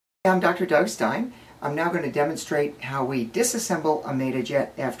I'm Dr. Doug Stein. I'm now going to demonstrate how we disassemble a MadaJet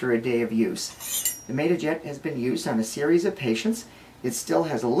after a day of use. The MadaJet has been used on a series of patients. It still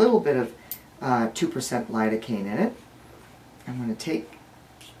has a little bit of 2% lidocaine in it. I'm going to take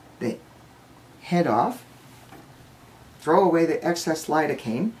the head off, throw away the excess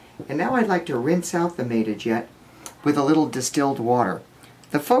lidocaine, and now I'd like to rinse out the MadaJet with a little distilled water.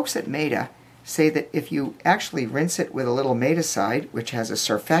 The folks at Mada say that if you actually rinse it with a little Madacide, which has a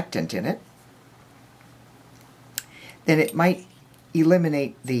surfactant in it, then it might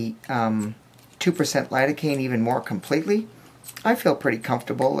eliminate the 2% lidocaine even more completely. I feel pretty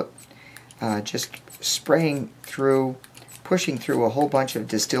comfortable just spraying through, pushing through a whole bunch of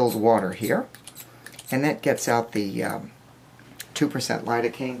distilled water here, and that gets out the 2%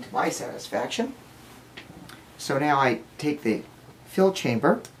 lidocaine to my satisfaction. So now I take the fill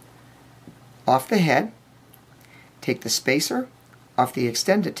chamber off the head, take the spacer off the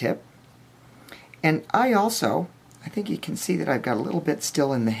extended tip, and I think you can see that I've got a little bit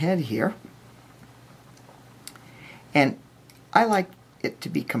still in the head here, and I like it to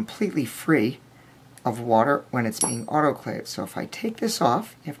be completely free of water when it's being autoclaved. So if I take this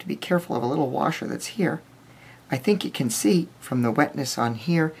off, you have to be careful of a little washer that's here. I think you can see from the wetness on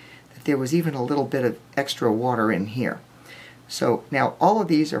here that there was even a little bit of extra water in here. So now all of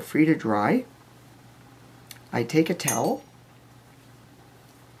these are free to dry. I take a towel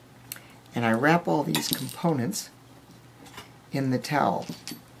and I wrap all these components in the towel.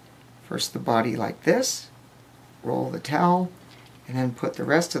 First the body like this, roll the towel, and then put the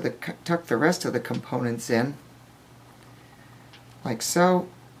rest of tuck the rest of the components in like so,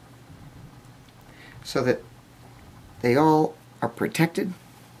 so that they all are protected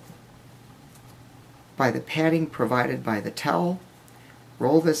by the padding provided by the towel.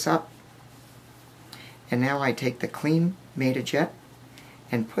 Roll this up, and now I take the clean MadaJet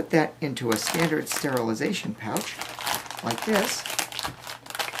and put that into a standard sterilization pouch like this.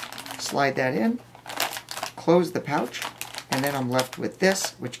 Slide that in, close the pouch, and then I'm left with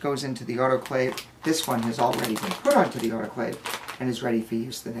this, which goes into the autoclave. This one has already been put onto the autoclave and is ready for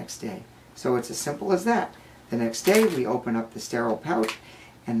use the next day. So it's as simple as that. The next day we open up the sterile pouch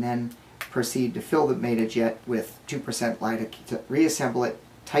and then proceed to fill the MadaJet with 2% lidocaine, to reassemble it,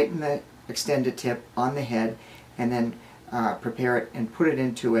 tighten the extended tip on the head, and then prepare it and put it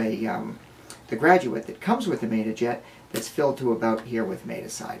into the graduate that comes with the MadaJet that's filled to about here with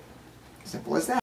Madacide. Simple as that.